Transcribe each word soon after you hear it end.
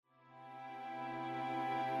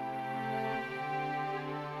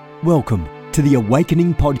Welcome to the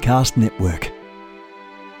Awakening Podcast Network.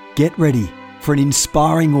 Get ready for an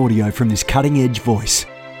inspiring audio from this cutting-edge voice.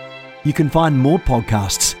 You can find more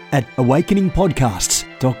podcasts at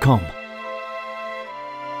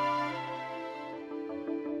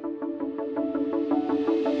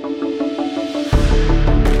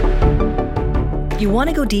You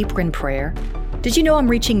want to go deeper in prayer? Did you know I'm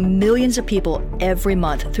reaching millions of people every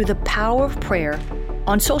month through the power of prayer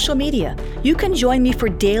on social media? You can join me for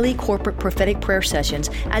daily corporate prophetic prayer sessions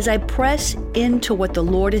as I press into what the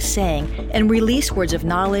Lord is saying and release words of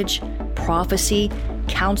knowledge, prophecy,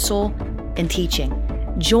 counsel, and teaching.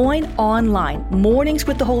 Join online Mornings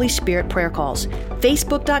with the Holy Spirit prayer calls.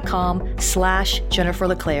 Facebook.com/Jennifer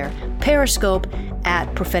LeClaire. Periscope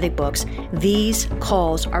 @Prophetic Books. These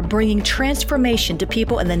calls are bringing transformation to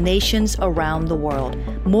people in the nations around the world.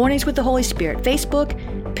 Mornings with the Holy Spirit. Facebook,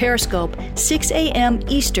 Periscope, 6 a.m.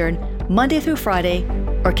 Eastern, Monday through Friday,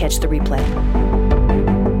 or catch the replay.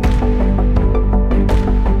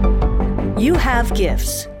 You have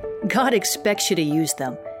gifts. God expects you to use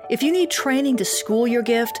them. If you need training to school your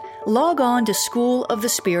gift, log on to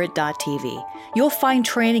schoolofthespirit.tv. You'll find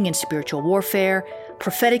training in spiritual warfare,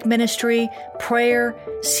 prophetic ministry, prayer,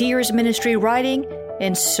 seers ministry, writing,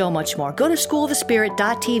 and so much more. Go to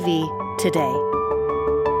schoolofthespirit.tv today.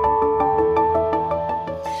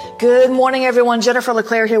 Good morning, everyone. Jennifer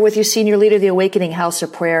LeClaire here with you, Senior Leader of the Awakening House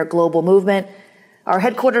of Prayer Global Movement. Our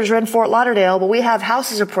headquarters are in Fort Lauderdale, but we have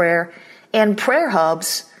houses of prayer and prayer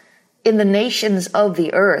hubs in the nations of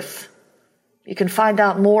the earth. You can find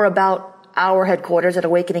out more about our headquarters at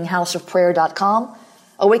awakeninghouseofprayer.com.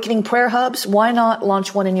 Awakening Prayer Hubs, why not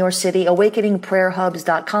launch one in your city?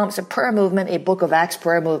 awakeningprayerhubs.com. It's a prayer movement, a Book of Acts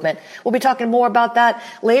prayer movement. We'll be talking more about that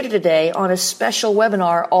later today on a special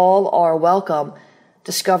webinar, All Are Welcome,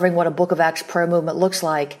 discovering what a Book of Acts prayer movement looks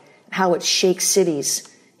like, how it shakes cities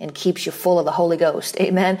and keeps you full of the Holy Ghost.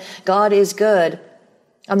 Amen. God is good.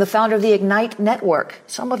 I'm the founder of the Ignite Network.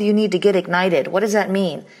 Some of you need to get ignited. What does that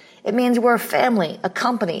mean? It means we're a family, a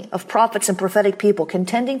company of prophets and prophetic people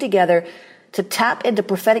contending together to tap into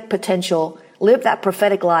prophetic potential, live that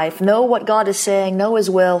prophetic life, know what God is saying, know His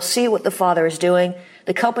will, see what the Father is doing.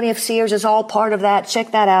 The company of seers is all part of that.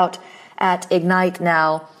 Check that out at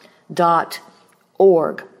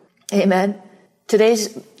ignitenow.org. Amen. Today's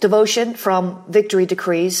devotion from Victory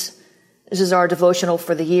Decrees. This is our devotional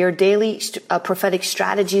for the year, Daily Prophetic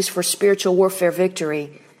Strategies for Spiritual Warfare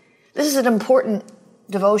Victory. This is an important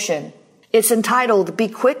devotion. It's entitled, Be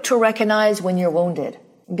Quick to Recognize When You're Wounded.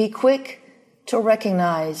 Be quick to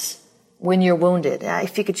recognize when you're wounded.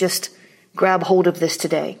 If you could just grab hold of this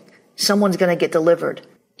today, someone's going to get delivered.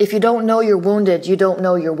 If you don't know you're wounded, you don't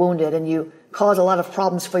know you're wounded, and you cause a lot of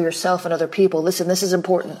problems for yourself and other people. Listen, this is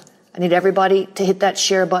important. I need everybody to hit that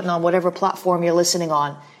share button on whatever platform you're listening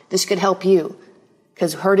on. This could help you,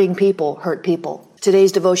 because hurting people hurt people.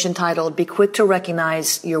 Today's devotion titled, Be Quick to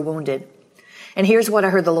Recognize You're Wounded. And here's what I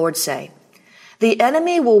heard the Lord say. The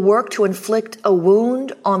enemy will work to inflict a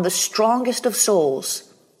wound on the strongest of souls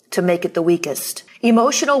to make it the weakest.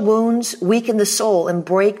 Emotional wounds weaken the soul and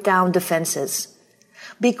break down defenses.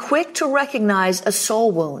 Be quick to recognize a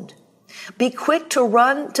soul wound. Be quick to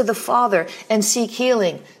run to the Father and seek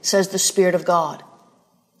healing, says the Spirit of God.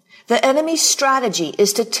 The enemy's strategy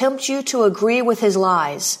is to tempt you to agree with his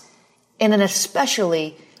lies in an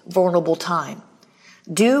especially vulnerable time.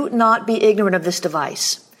 Do not be ignorant of this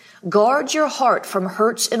device. Guard your heart from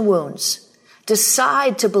hurts and wounds.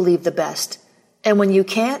 Decide to believe the best. And when you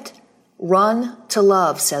can't, run to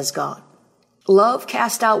love, says God. Love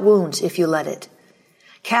casts out wounds if you let it.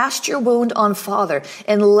 Cast your wound on Father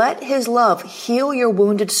and let His love heal your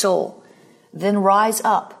wounded soul. Then rise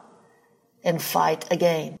up and fight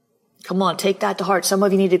again. Come on, take that to heart. Some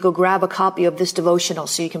of you need to go grab a copy of this devotional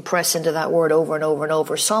so you can press into that word over and over and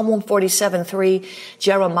over. Psalm 147:3,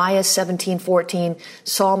 Jeremiah 17:14,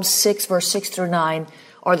 Psalm 6, verse 6 through 9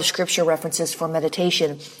 are the scripture references for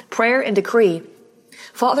meditation. Prayer and decree.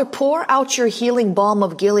 Father, pour out your healing balm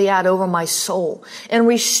of Gilead over my soul and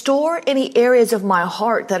restore any areas of my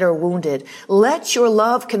heart that are wounded. Let your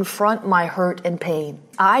love confront my hurt and pain.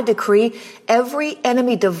 I decree every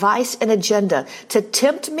enemy device and agenda to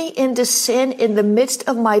tempt me into sin in the midst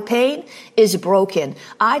of my pain is broken.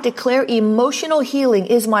 I declare emotional healing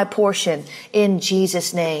is my portion in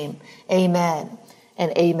Jesus' name. Amen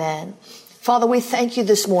and amen. Father, we thank you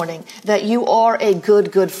this morning that you are a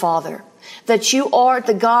good, good Father. That you are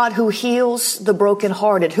the God who heals the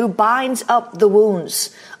brokenhearted, who binds up the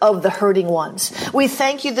wounds of the hurting ones. We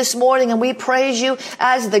thank you this morning and we praise you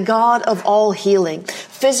as the God of all healing.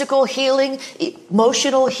 Physical healing,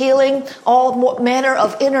 emotional healing, all manner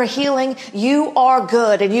of inner healing. You are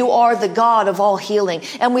good and you are the God of all healing.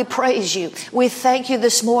 And we praise you. We thank you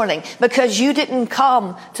this morning because you didn't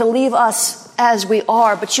come to leave us as we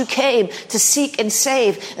are, but you came to seek and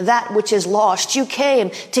save that which is lost. You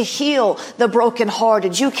came to heal the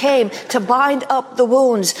brokenhearted. You came to bind up the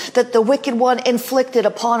wounds that the wicked one inflicted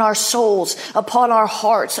upon our souls, upon our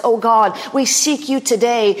hearts. Oh God, we seek you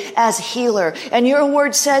today as healer. And your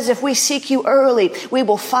word says if we seek you early, we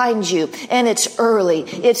will find you. And it's early.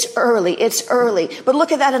 It's early. It's early. But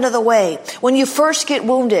look at that another way. When you first get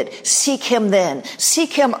wounded, seek him then.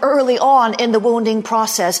 Seek him early on in the wounding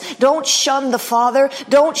process. Don't shun the Father.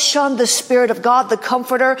 Don't shun the Spirit of God, the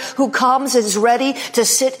Comforter who comes and is ready to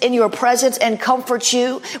sit in your presence and comfort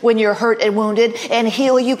you when you're hurt and wounded and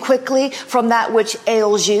heal you quickly from that which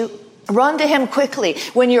ails you. Run to him quickly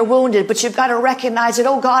when you're wounded, but you've got to recognize it.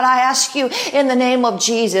 Oh God, I ask you in the name of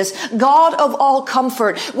Jesus, God of all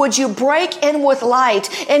comfort, would you break in with light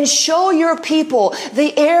and show your people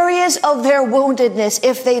the areas of their woundedness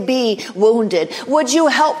if they be wounded? Would you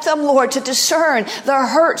help them, Lord, to discern the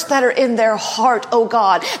hurts that are in their heart, oh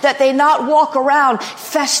God, that they not walk around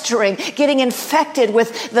festering, getting infected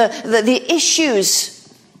with the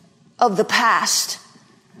issues of the past,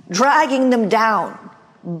 dragging them down,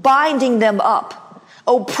 binding them up,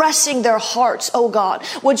 oppressing their hearts, oh God.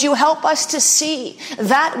 Would you help us to see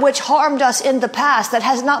that which harmed us in the past, that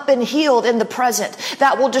has not been healed in the present,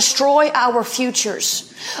 that will destroy our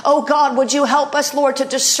futures? Oh God, would you help us, Lord, to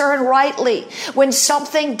discern rightly when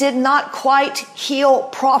something did not quite heal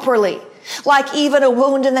properly? Like even a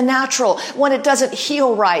wound in the natural, when it doesn't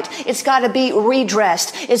heal right, it's got to be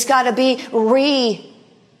redressed. It's got to be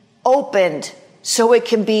reopened so it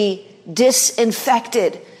can be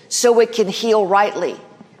disinfected, so it can heal rightly.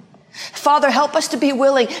 Father, help us to be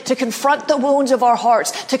willing to confront the wounds of our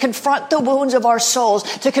hearts, to confront the wounds of our souls,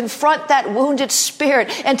 to confront that wounded spirit,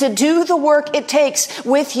 and to do the work it takes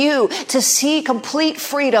with you to see complete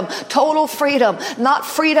freedom, total freedom, not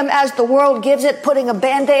freedom as the world gives it, putting a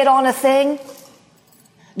Band-Aid on a thing,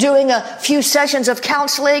 doing a few sessions of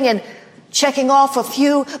counseling and checking off a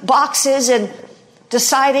few boxes and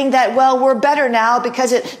deciding that, well, we're better now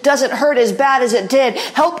because it doesn't hurt as bad as it did.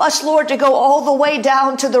 Help us, Lord, to go all the way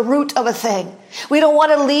down to the root of a thing. We don't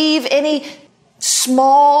want to leave any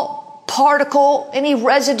small particle, any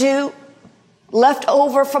residue left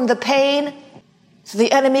over from the pain so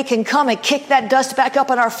the enemy can come and kick that dust back up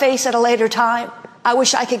in our face at a later time. I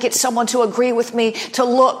wish I could get someone to agree with me, to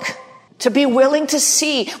look, to be willing to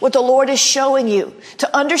see what the Lord is showing you,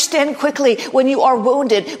 to understand quickly when you are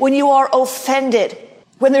wounded, when you are offended,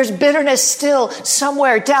 when there's bitterness still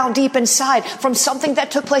somewhere down deep inside from something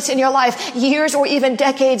that took place in your life years or even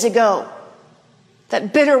decades ago.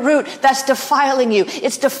 That bitter root that's defiling you.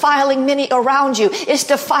 It's defiling many around you. It's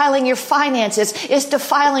defiling your finances. It's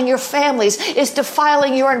defiling your families. It's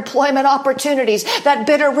defiling your employment opportunities. That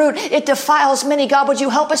bitter root, it defiles many. God, would you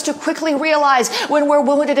help us to quickly realize when we're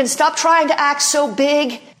wounded and stop trying to act so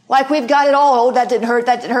big, like we've got it all. Oh, that didn't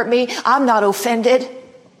hurt me. I'm not offended.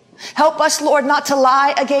 Help us, Lord, not to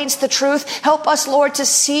lie against the truth. Help us, Lord, to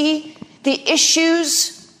see the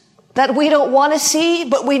issues that we don't want to see,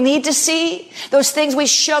 but we need to see. Those things we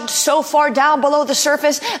shoved so far down below the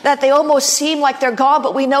surface that they almost seem like they're gone,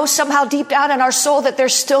 but we know somehow deep down in our soul that they're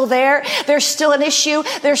still there. There's still an issue.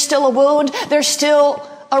 There's still a wound. There's still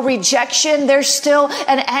a rejection. There's still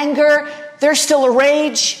an anger. There's still a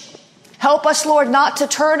rage. Help us, Lord, not to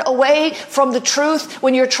turn away from the truth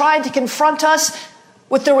when you're trying to confront us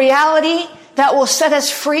with the reality that will set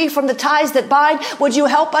us free from the ties that bind. Would you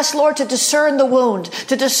help us, Lord, to discern the wound,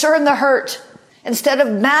 to discern the hurt, instead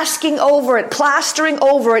of masking over it, plastering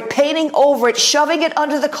over it, painting over it, shoving it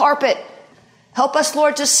under the carpet. Help us,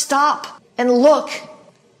 Lord, to stop and look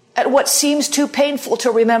at what seems too painful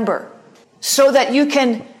to remember so that you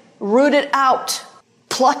can root it out,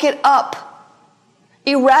 pluck it up,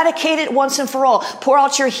 eradicate it once and for all. Pour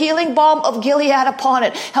out your healing balm of Gilead upon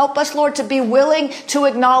it. Help us, Lord, to be willing to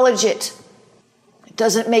acknowledge it. It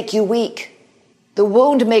doesn't make you weak. The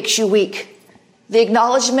wound makes you weak. The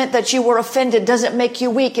acknowledgement that you were offended doesn't make you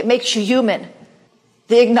weak. It makes you human.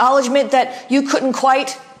 The acknowledgement that you couldn't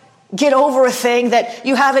quite get over a thing, that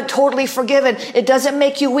you haven't totally forgiven, it doesn't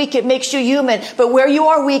make you weak. It makes you human. But where you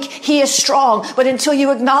are weak, he is strong. But until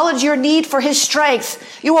you acknowledge your need for his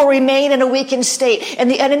strength, you will remain in a weakened state. And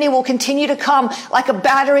the enemy will continue to come like a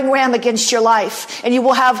battering ram against your life. And you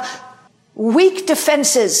will have weak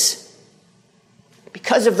defenses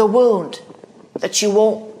because of the wound that you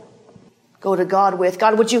won't go to God with.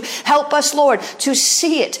 God, would you help us, Lord, to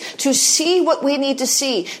see it, to see what we need to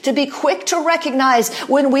see, to be quick to recognize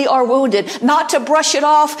when we are wounded, not to brush it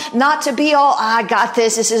off, not to be all, I got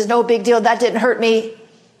this. This is no big deal. That didn't hurt me.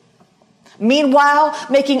 Meanwhile,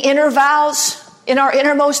 making inner vows in our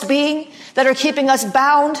innermost being that are keeping us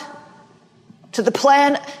bound to the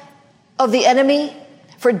plan of the enemy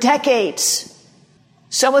for decades.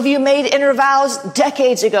 Some of you made inner vows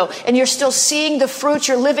decades ago, and you're still seeing the fruits.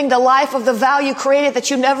 You're living the life of the vow you created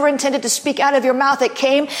that you never intended to speak out of your mouth. It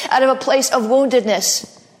came out of a place of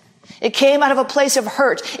woundedness. It came out of a place of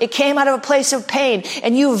hurt. It came out of a place of pain.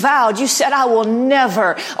 And you vowed, you said, I will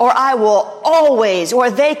never, or I will always,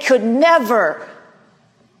 or they could never.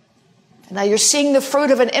 And now you're seeing the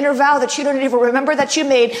fruit of an inner vow that you don't even remember that you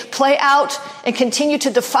made play out and continue to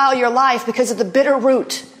defile your life because of the bitter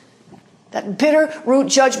root. That bitter root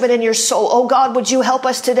judgment in your soul. Oh God, would you help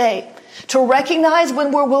us today to recognize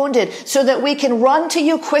when we're wounded so that we can run to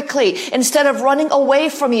you quickly instead of running away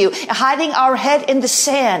from you, hiding our head in the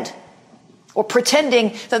sand or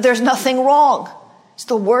pretending that there's nothing wrong. It's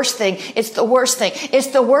the worst thing. It's the worst thing. It's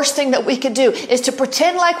the worst thing that we could do is to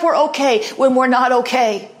pretend like we're okay when we're not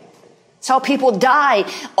okay. It's how people die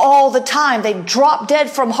all the time. They drop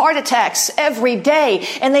dead from heart attacks every day.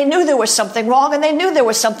 And they knew there was something wrong. And they knew there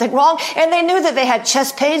was something wrong. And they knew that they had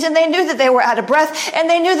chest pains. And they knew that they were out of breath. And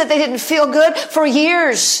they knew that they didn't feel good for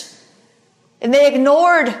years. And they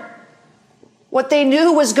ignored what they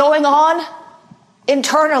knew was going on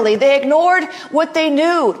internally. They ignored what they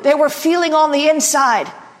knew they were feeling on the inside.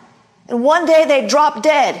 And one day they dropped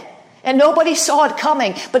dead. And nobody saw it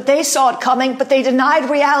coming. But they saw it coming. But they denied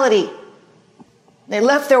reality. They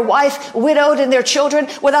left their wife widowed and their children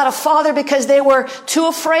without a father because they were too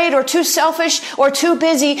afraid or too selfish or too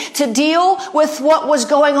busy to deal with what was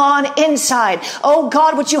going on inside. Oh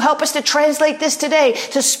God, would you help us to translate this today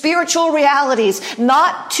to spiritual realities,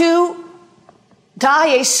 not to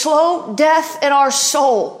die a slow death in our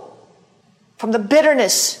soul from the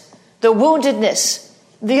bitterness, the woundedness,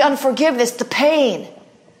 the unforgiveness, the pain.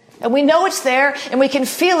 And we know it's there, and we can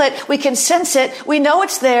feel it, we can sense it, we know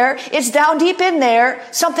it's there, it's down deep in there,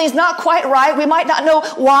 something's not quite right, we might not know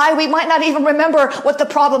why, we might not even remember what the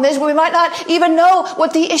problem is, we might not even know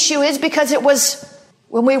what the issue is because it was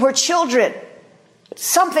when we were children.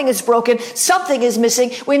 Something is broken, something is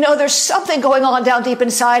missing, we know there's something going on down deep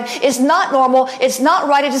inside, it's not normal, it's not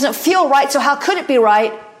right, it doesn't feel right, so how could it be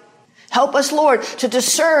right? Help us, Lord, to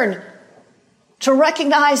discern, to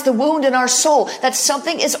recognize the wound in our soul, that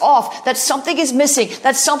something is off, that something is missing,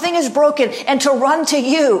 that something is broken, and to run to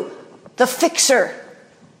you, the fixer,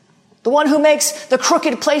 the one who makes the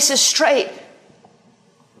crooked places straight,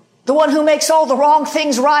 the one who makes all the wrong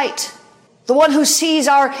things right, the one who sees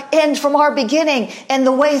our end from our beginning and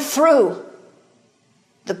the way through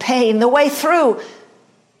the pain, the way through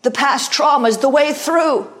the past traumas, the way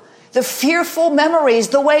through the fearful memories,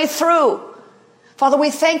 the way through. Father,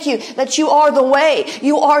 we thank you that you are the way,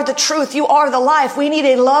 you are the truth, you are the life. We need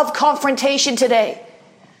a love confrontation today.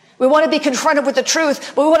 We want to be confronted with the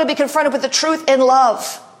truth, but we want to be confronted with the truth in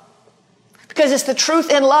love. Because it's the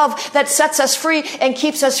truth in love that sets us free and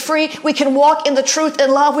keeps us free. We can walk in the truth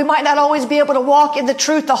in love. We might not always be able to walk in the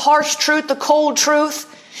truth, the harsh truth, the cold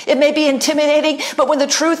truth. It may be intimidating, but when the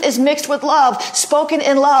truth is mixed with love, spoken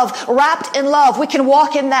in love, wrapped in love, we can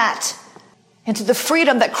walk in that into the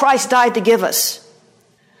freedom that Christ died to give us.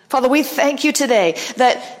 Father, we thank you today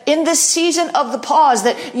that in this season of the pause,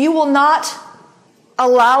 that you will not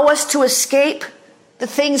allow us to escape the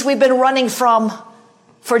things we've been running from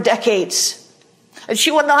for decades. That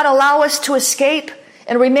you will not allow us to escape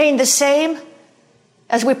and remain the same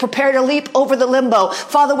as we prepare to leap over the limbo.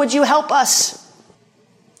 Father, would you help us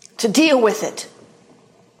to deal with it?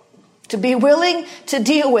 To be willing to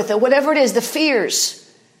deal with it, whatever it is, the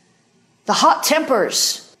fears, the hot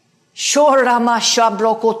tempers. Help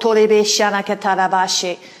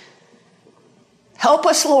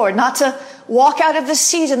us, Lord, not to walk out of this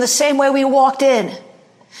season the same way we walked in.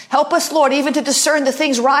 Help us, Lord, even to discern the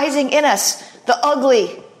things rising in us, the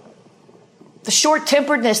ugly, the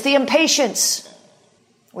short-temperedness, the impatience.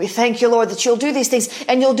 We thank you, Lord, that you'll do these things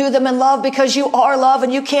and you'll do them in love because you are love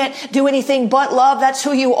and you can't do anything but love. That's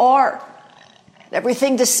who you are.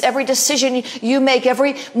 Every decision you make,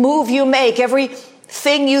 every move you make, every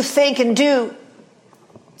thing you think and do,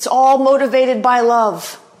 it's all motivated by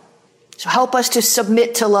love. So help us to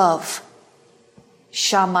submit to love.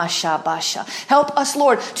 Shama Shabasha. Help us,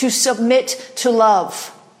 Lord, to submit to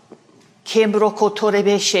love.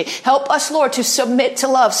 Help us, Lord, to submit to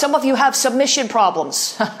love. Some of you have submission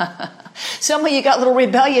problems. Some of you got a little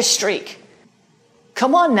rebellious streak.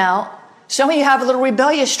 Come on now. Some of you have a little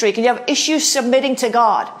rebellious streak and you have issues submitting to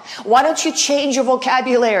God. Why don't you change your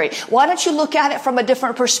vocabulary? Why don't you look at it from a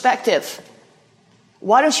different perspective?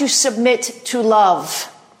 Why don't you submit to love?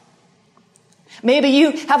 Maybe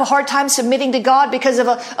you have a hard time submitting to God because of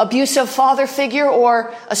an abusive father figure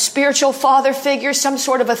or a spiritual father figure, some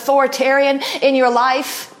sort of authoritarian in your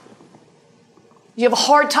life. You have a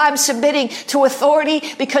hard time submitting to authority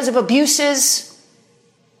because of abuses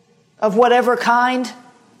of whatever kind.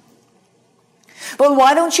 But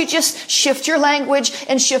why don't you just shift your language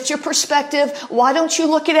and shift your perspective? Why don't you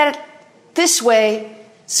look at it this way?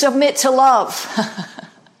 Submit to love.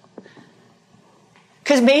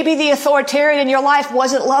 Because maybe the authoritarian in your life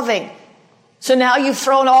wasn't loving. So now you've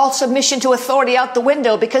thrown all submission to authority out the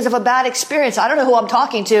window because of a bad experience. I don't know who I'm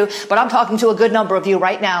talking to, but I'm talking to a good number of you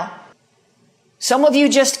right now. Some of you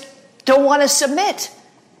just don't want to submit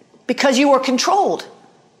because you were controlled.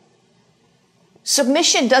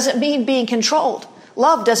 Submission doesn't mean being controlled.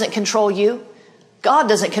 Love doesn't control you. God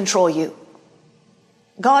doesn't control you.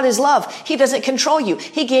 God is love. He doesn't control you.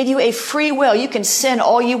 He gave you a free will. You can sin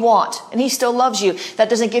all you want, and He still loves you. That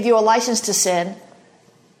doesn't give you a license to sin,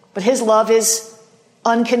 but His love is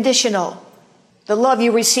unconditional. The love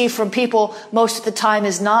you receive from people most of the time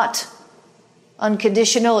is not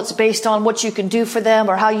unconditional. It's based on what you can do for them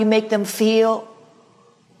or how you make them feel,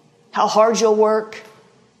 how hard you'll work.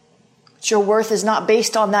 But your worth is not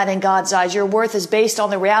based on that in God's eyes. Your worth is based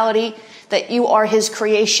on the reality that you are His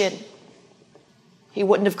creation. He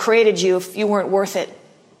wouldn't have created you if you weren't worth it.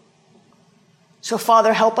 So,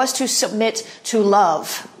 Father, help us to submit to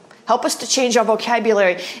love. Help us to change our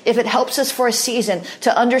vocabulary. If it helps us for a season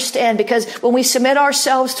to understand, because when we submit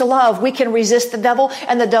ourselves to love, we can resist the devil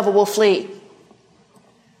and the devil will flee.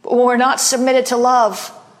 But when we're not submitted to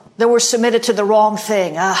love, then we're submitted to the wrong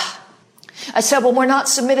thing. I said, when we're not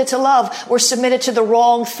submitted to love, we're submitted to the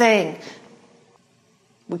wrong thing.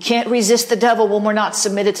 We can't resist the devil when we're not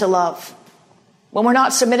submitted to love. When we're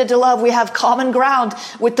not submitted to love, we have common ground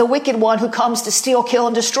with the wicked one who comes to steal, kill,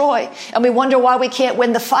 and destroy. And we wonder why we can't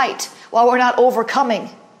win the fight, why we're not overcoming,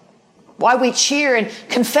 why we cheer and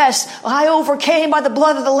confess, I overcame by the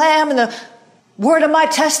blood of the Lamb and the word of my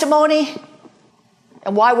testimony.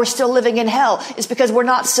 And why we're still living in hell is because we're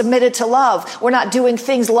not submitted to love. We're not doing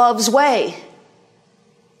things love's way.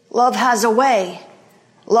 Love has a way.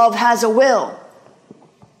 Love has a will.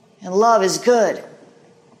 And love is good.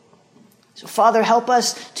 So, Father, help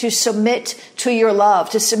us to submit to your love,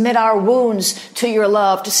 to submit our wounds to your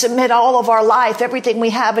love, to submit all of our life, everything we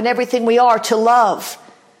have and everything we are to love,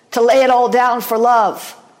 to lay it all down for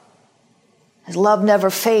love. As love never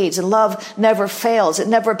fades and love never fails. It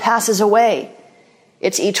never passes away.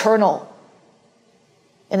 It's eternal.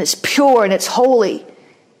 And it's pure and it's holy.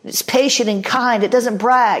 It's patient and kind. It doesn't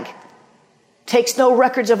brag. Takes no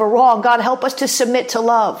records of a wrong. God, help us to submit to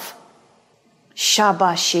love.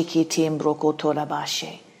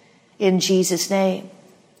 In Jesus' name.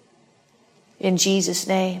 In Jesus'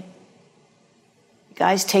 name.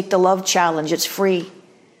 Guys, take the love challenge. It's free.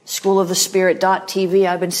 Schoolofthespirit.tv.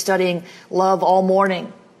 I've been studying love all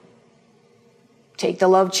morning. Take the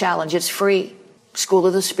love challenge. It's free.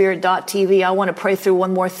 Schoolofthespirit.tv. I want to pray through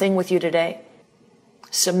one more thing with you today.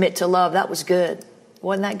 Submit to love. That was good.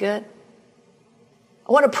 Wasn't that good?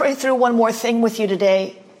 I want to pray through one more thing with you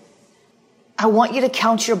today. I want you to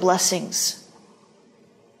count your blessings.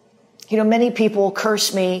 You know, many people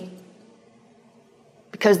curse me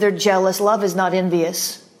because they're jealous. Love is not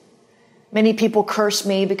envious. Many people curse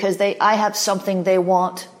me because I have something they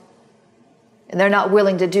want and they're not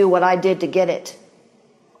willing to do what I did to get it.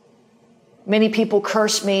 Many people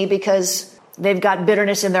curse me because they've got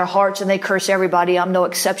bitterness in their hearts and they curse everybody. I'm no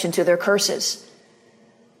exception to their curses.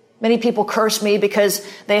 Many people curse me because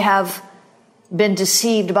they have been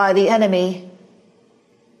deceived by the enemy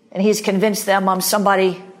and he's convinced them I'm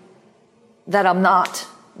somebody that I'm not,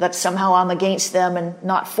 that somehow I'm against them and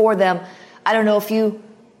not for them. I don't know if you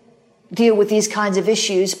deal with these kinds of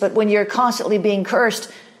issues, but when you're constantly being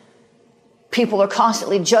cursed, people are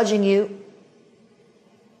constantly judging you.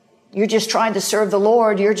 You're just trying to serve the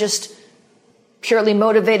Lord. You're just purely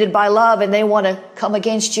motivated by love and they want to come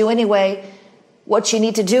against you anyway. What you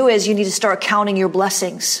need to do is you need to start counting your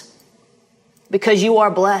blessings because you are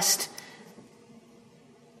blessed.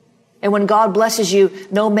 And when God blesses you,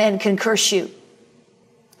 no man can curse you.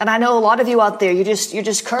 And I know a lot of you out there, you're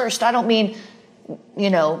just cursed. I don't mean,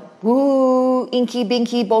 woo, inky,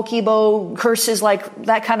 binky, boki, bo, curses like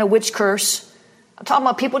that kind of witch curse. I'm talking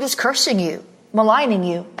about people just cursing you, maligning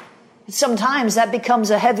you. And sometimes that becomes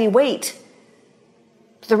a heavy weight.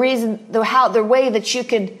 The way that you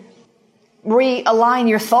can realign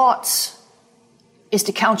your thoughts is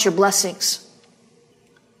to count your blessings.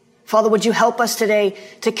 Father, would you help us today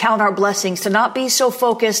to count our blessings, to not be so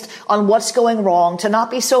focused on what's going wrong, to not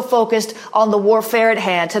be so focused on the warfare at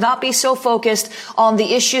hand, to not be so focused on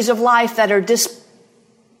the issues of life that are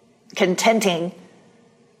discontenting,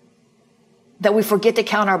 that we forget to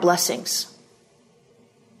count our blessings.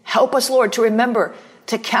 Help us, Lord, to remember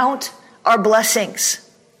to count our blessings.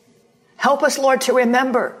 Help us, Lord, to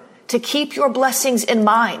remember to keep your blessings in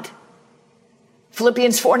mind.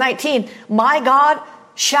 Philippians 4:19, my God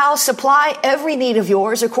shall supply every need of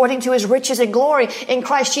yours according to his riches and glory in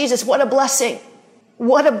Christ Jesus. What a blessing.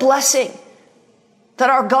 What a blessing that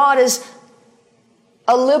our God is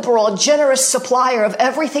a liberal, a generous supplier of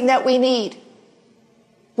everything that we need.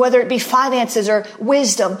 Whether it be finances or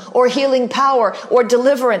wisdom or healing power or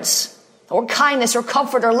deliverance or kindness or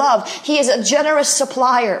comfort or love. He is a generous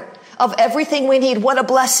supplier of everything we need. What a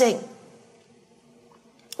blessing.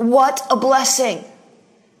 What a blessing.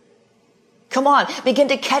 Come on, begin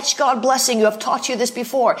to catch God blessing you. I've taught you this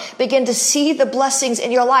before. Begin to see the blessings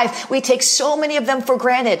in your life. We take so many of them for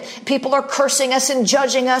granted. People are cursing us and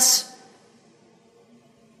judging us.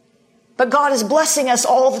 But God is blessing us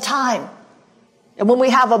all the time. And when we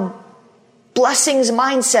have a blessings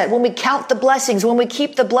mindset, when we count the blessings, when we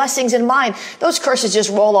keep the blessings in mind, those curses just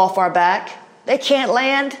roll off our back. They can't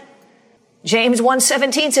land. James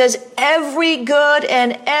 1:17 says, every good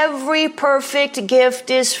and every perfect gift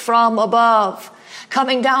is from above,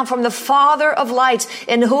 coming down from the Father of lights,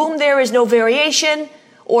 in whom there is no variation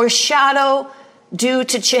or shadow due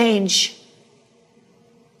to change.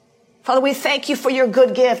 Father, we thank you for your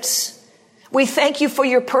good gifts. We thank you for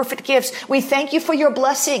your perfect gifts. We thank you for your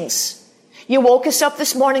blessings. You woke us up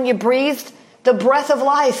this morning. You breathed the breath of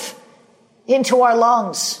life into our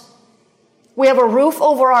lungs. We have a roof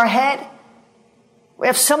over our head. We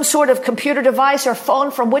have some sort of computer device or phone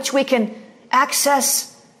from which we can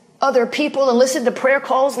access other people and listen to prayer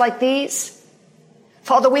calls like these.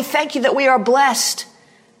 Father, we thank you that we are blessed.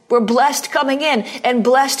 We're blessed coming in and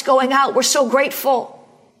blessed going out. We're so grateful.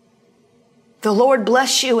 The Lord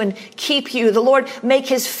bless you and keep you. The Lord make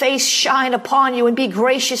his face shine upon you and be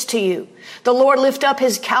gracious to you. The Lord lift up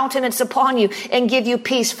his countenance upon you and give you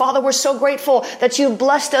peace. Father, we're so grateful that you've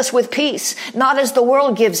blessed us with peace, not as the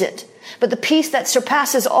world gives it, but the peace that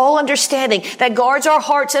surpasses all understanding, that guards our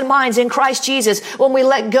hearts and minds in Christ Jesus. When we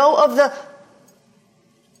let go of the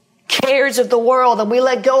cares of the world and we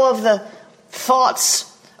let go of the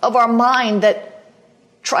thoughts of our mind that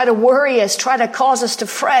try to worry us, try to cause us to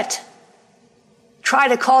fret, try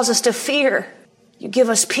to cause us to fear, you give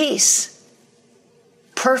us peace.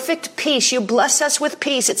 Perfect peace. You bless us with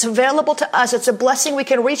peace. It's available to us. It's a blessing we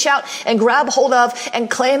can reach out and grab hold of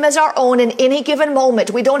and claim as our own in any given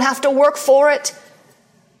moment. We don't have to work for it.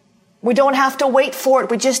 We don't have to wait for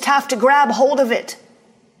it. We just have to grab hold of it.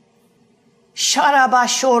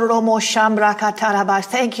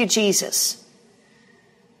 Thank you, Jesus.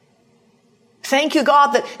 Thank you,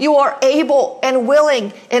 God, that you are able and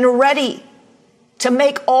willing and ready to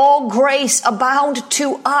make all grace abound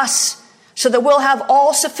to us, so that we'll have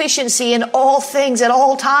all sufficiency in all things at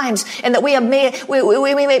all times, and that we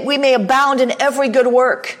may abound in every good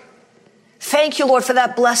work. Thank you, Lord, for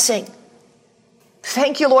that blessing.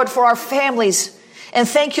 Thank you, Lord, for our families. And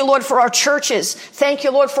thank you, Lord, for our churches. Thank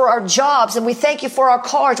you, Lord, for our jobs. And we thank you for our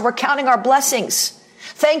cars. We're counting our blessings.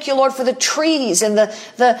 Thank you, Lord, for the trees and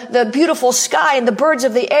the beautiful sky and the birds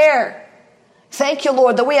of the air. Thank you,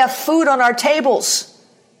 Lord, that we have food on our tables.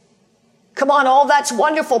 Come on, all that's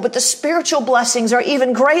wonderful, but the spiritual blessings are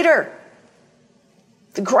even greater.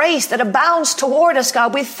 The grace that abounds toward us,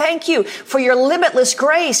 God, we thank you for your limitless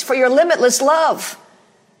grace, for your limitless love.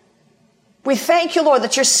 We thank you, Lord,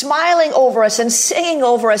 that you're smiling over us and singing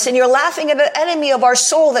over us, and you're laughing at the enemy of our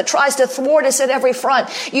soul that tries to thwart us at every front.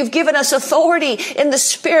 You've given us authority in the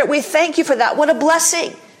Spirit. We thank you for that. What a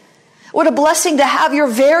blessing. What a blessing to have your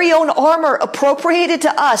very own armor appropriated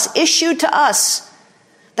to us, issued to us.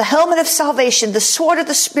 The helmet of salvation, the sword of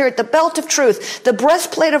the Spirit, the belt of truth, the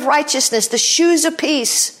breastplate of righteousness, the shoes of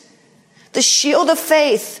peace, the shield of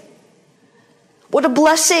faith. What a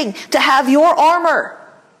blessing to have your armor.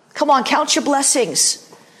 Come on, count your blessings.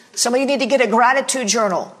 Some of you need to get a gratitude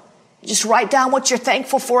journal. Just write down what you're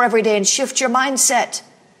thankful for every day and shift your mindset.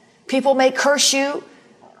 People may curse you.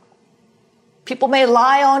 People may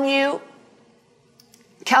lie on you.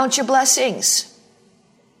 Count your blessings.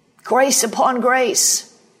 Grace upon grace.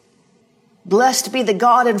 Blessed be the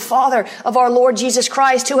God and Father of our Lord Jesus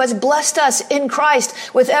Christ, who has blessed us in Christ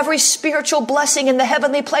with every spiritual blessing in the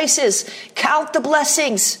heavenly places. Count the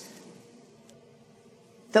blessings.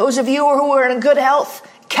 Those of you who are in good health,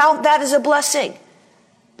 count that as a blessing.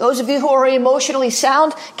 Those of you who are emotionally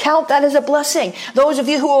sound, count that as a blessing. Those of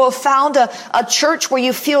you who have found a church where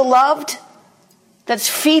you feel loved, that's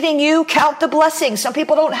feeding you, count the blessings. Some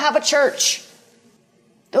people don't have a church.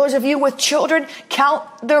 Those of you with children, count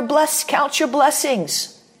your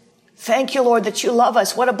blessings. Thank you, Lord, that you love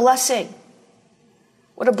us. What a blessing.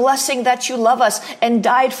 What a blessing that you love us and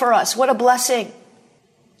died for us. What a blessing.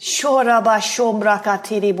 Thank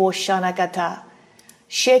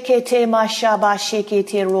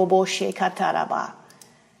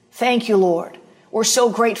you, Lord. We're so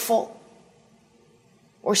grateful.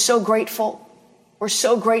 We're so grateful. We're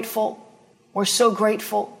so grateful. We're so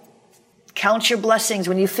grateful. Count your blessings.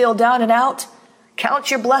 When you feel down and out,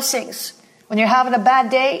 count your blessings. When you're having a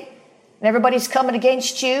bad day and everybody's coming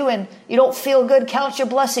against you and you don't feel good, count your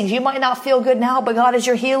blessings. You might not feel good now, but God is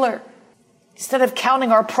your healer. Instead of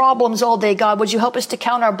counting our problems all day, God, would you help us to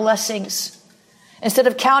count our blessings? Instead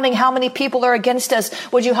of counting how many people are against us,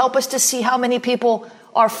 would you help us to see how many people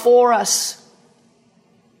are for us?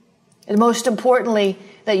 And most importantly,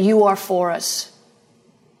 that you are for us.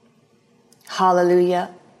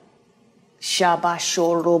 Hallelujah.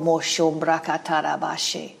 Shabasho romo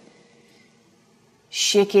shombrakatarabashi.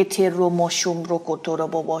 Shekete romo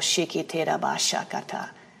shombrokotorobobo shekete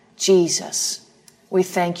rabashakata. Jesus, we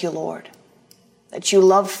thank you, Lord, that you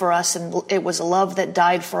loved for us, and it was love that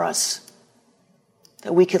died for us,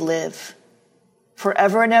 that we could live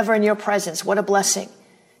forever and ever in your presence. What a blessing.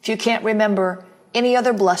 If you can't remember any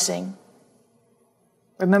other blessing,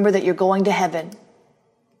 remember that you're going to heaven.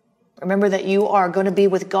 Remember that you are going to be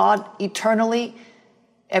with God eternally.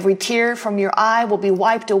 Every tear from your eye will be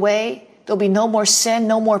wiped away. There'll be no more sin,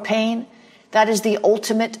 no more pain. That is the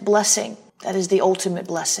ultimate blessing. That is the ultimate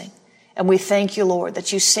blessing. And we thank you, Lord,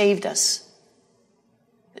 that you saved us,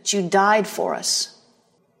 that you died for us,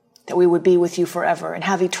 that we would be with you forever and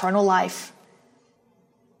have eternal life.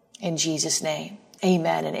 In Jesus' name,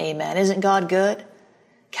 amen and amen. Isn't God good?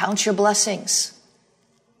 Count your blessings.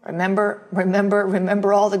 Remember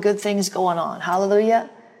all the good things going on. Hallelujah.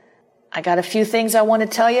 I got a few things I want to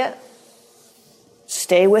tell you.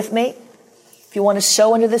 Stay with me. If you want to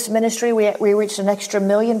sow into this ministry, we reached an extra 1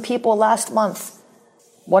 million people last month.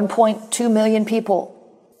 1.2 million people.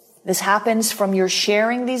 This happens from your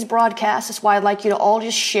sharing these broadcasts. That's why I'd like you to all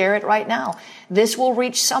just share it right now. This will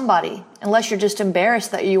reach somebody, unless you're just embarrassed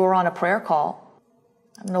that you were on a prayer call.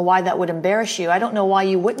 I don't know why that would embarrass you. I don't know why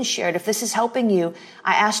you wouldn't share it. If this is helping you,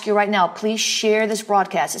 I ask you right now, please share this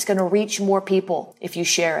broadcast. It's going to reach more people if you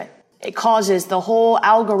share it. It causes the whole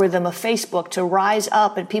algorithm of Facebook to rise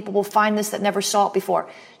up, and people will find this that never saw it before.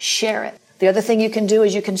 Share it. The other thing you can do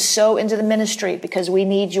is you can sow into the ministry, because we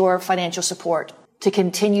need your financial support to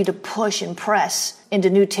continue to push and press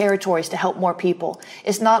into new territories to help more people.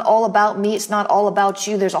 It's not all about me. It's not all about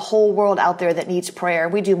you. There's a whole world out there that needs prayer.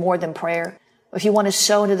 We do more than prayer. If you want to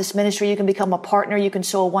sow into this ministry, you can become a partner. You can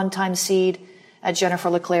sow a one-time seed at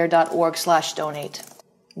jenniferleclaire.org/donate.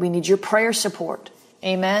 We need your prayer support.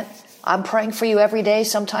 Amen. I'm praying for you every day,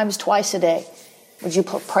 sometimes twice a day. Would you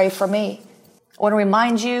pray for me? I want to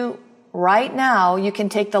remind you, right now, you can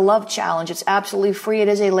take the Love Challenge. It's absolutely free. It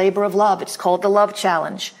is a labor of love. It's called the Love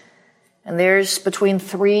Challenge. And there's between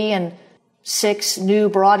 3 and 6 new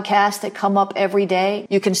broadcasts that come up every day.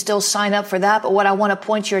 You can still sign up for that. But what I want to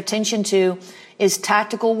point your attention to is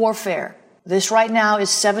Tactical Warfare. This right now is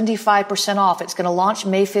 75% off. It's going to launch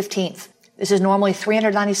May 15th. This is normally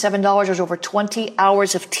 $397. There's over 20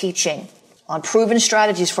 hours of teaching on proven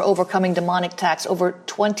strategies for overcoming demonic attacks. Over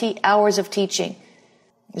 20 hours of teaching.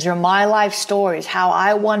 These are my life stories, how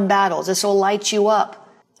I won battles. This will light you up.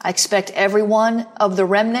 I expect every one of the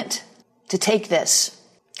remnant to take this,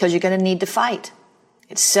 because you're going to need to fight.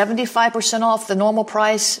 It's 75% off the normal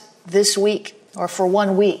price this week, or for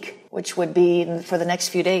 1 week, which would be for the next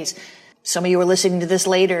few days. Some of you are listening to this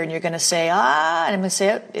later and you're going to say, and I'm going to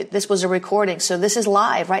say, this was a recording. So this is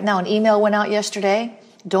live right now. An email went out yesterday.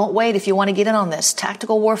 Don't wait if you want to get in on this.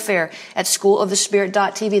 Tactical Warfare at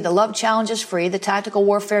schoolofthespirit.tv. The Love Challenge is free. The Tactical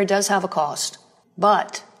Warfare does have a cost.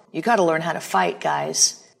 But you got to learn how to fight,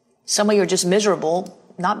 guys. Some of you are just miserable,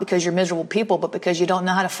 not because you're miserable people, but because you don't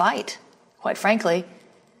know how to fight. Quite frankly,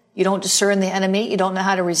 you don't discern the enemy. You don't know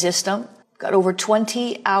how to resist them. Got over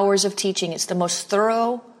 20 hours of teaching. It's the most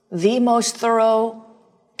thorough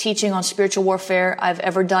teaching on spiritual warfare I've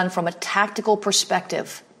ever done from a tactical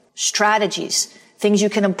perspective. Strategies, things you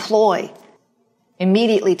can employ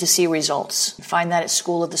immediately to see results. Find that at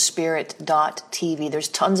schoolofthespirit.tv. There's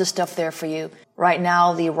tons of stuff there for you. Right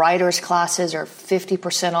now, the writers classes are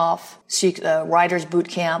 50% off. Writers Boot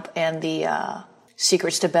Camp and the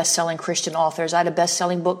Secrets to Best-Selling Christian Authors. I had a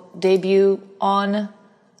best-selling book debut on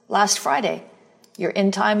last Friday. your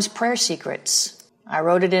end times prayer secrets. I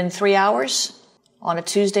wrote it in 3 hours on a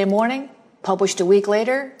Tuesday morning, published a week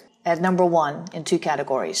later at number 1 in 2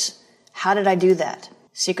 categories. How did I do that?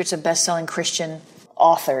 Secrets of Best-Selling Christian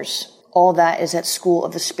Authors. All that is at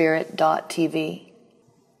schoolofthespirit.tv.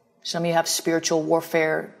 Some of you have spiritual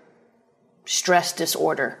warfare stress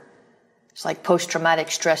disorder. It's like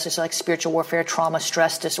post-traumatic stress. It's like spiritual warfare trauma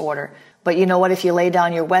stress disorder. But you know what? If you lay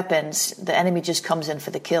down your weapons, the enemy just comes in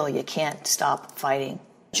for the kill. You can't stop fighting.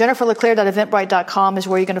 JenniferLeClaire.eventbrite.com is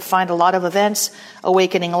where you're going to find a lot of events.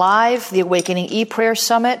 Awakening Live, the Awakening E-Prayer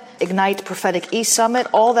Summit, Ignite Prophetic E-Summit,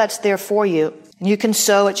 all that's there for you. And you can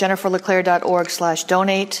sow at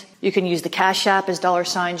JenniferLeClaire.org/donate. You can use the Cash App as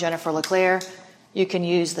 $JenniferLeClaire. You can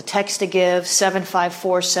use the text to give,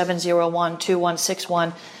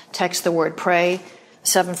 754-701-2161. Text the word pray.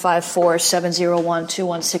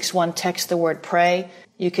 754-701-2161. Text the word pray.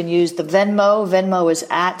 You can use the Venmo. Venmo is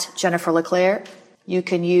at Jennifer LeClaire. You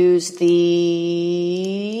can use the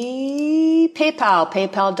PayPal,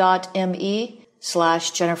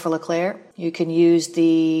 paypal.me/Jennifer LeClaire. You can use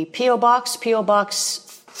the P.O. Box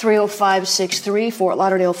 30563, Fort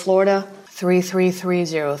Lauderdale, Florida,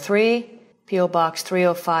 33303. P.O. Box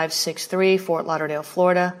 30563, Fort Lauderdale,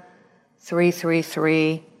 Florida,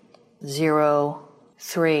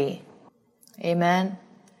 33303. Amen.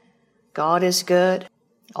 God is good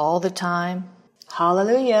all the time.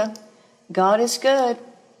 Hallelujah. God is good.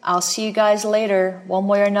 I'll see you guys later, one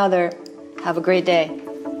way or another. Have a great day.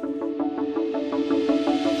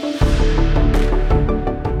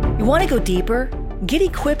 You want to go deeper? Get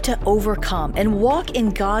equipped to overcome and walk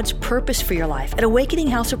in God's purpose for your life at Awakening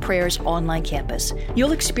House of Prayer's online campus.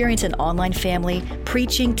 You'll experience an online family,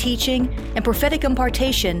 preaching, teaching, and prophetic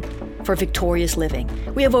impartation for victorious living.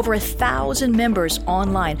 We have over 1,000 members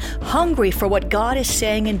online, hungry for what God is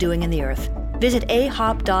saying and doing in the earth. Visit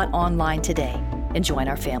ahop.online today and join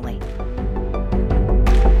our family.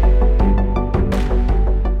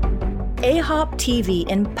 AHOP TV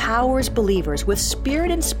empowers believers with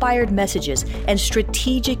Spirit-inspired messages and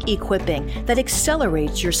strategic equipping that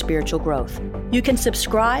accelerates your spiritual growth. You can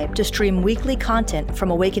subscribe to stream weekly content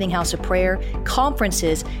from Awakening House of Prayer,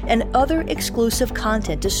 conferences, and other exclusive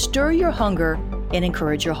content to stir your hunger and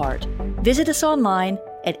encourage your heart. Visit us online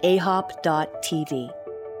at ahop.tv.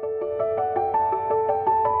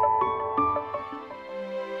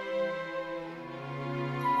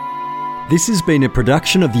 This has been a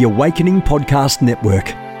production of the Awakening Podcast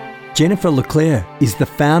Network. Jennifer LeClaire is the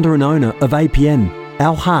founder and owner of APN.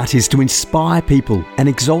 Our heart is to inspire people and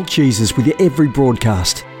exalt Jesus with every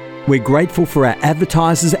broadcast. We're grateful for our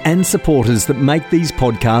advertisers and supporters that make these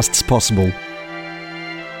podcasts possible.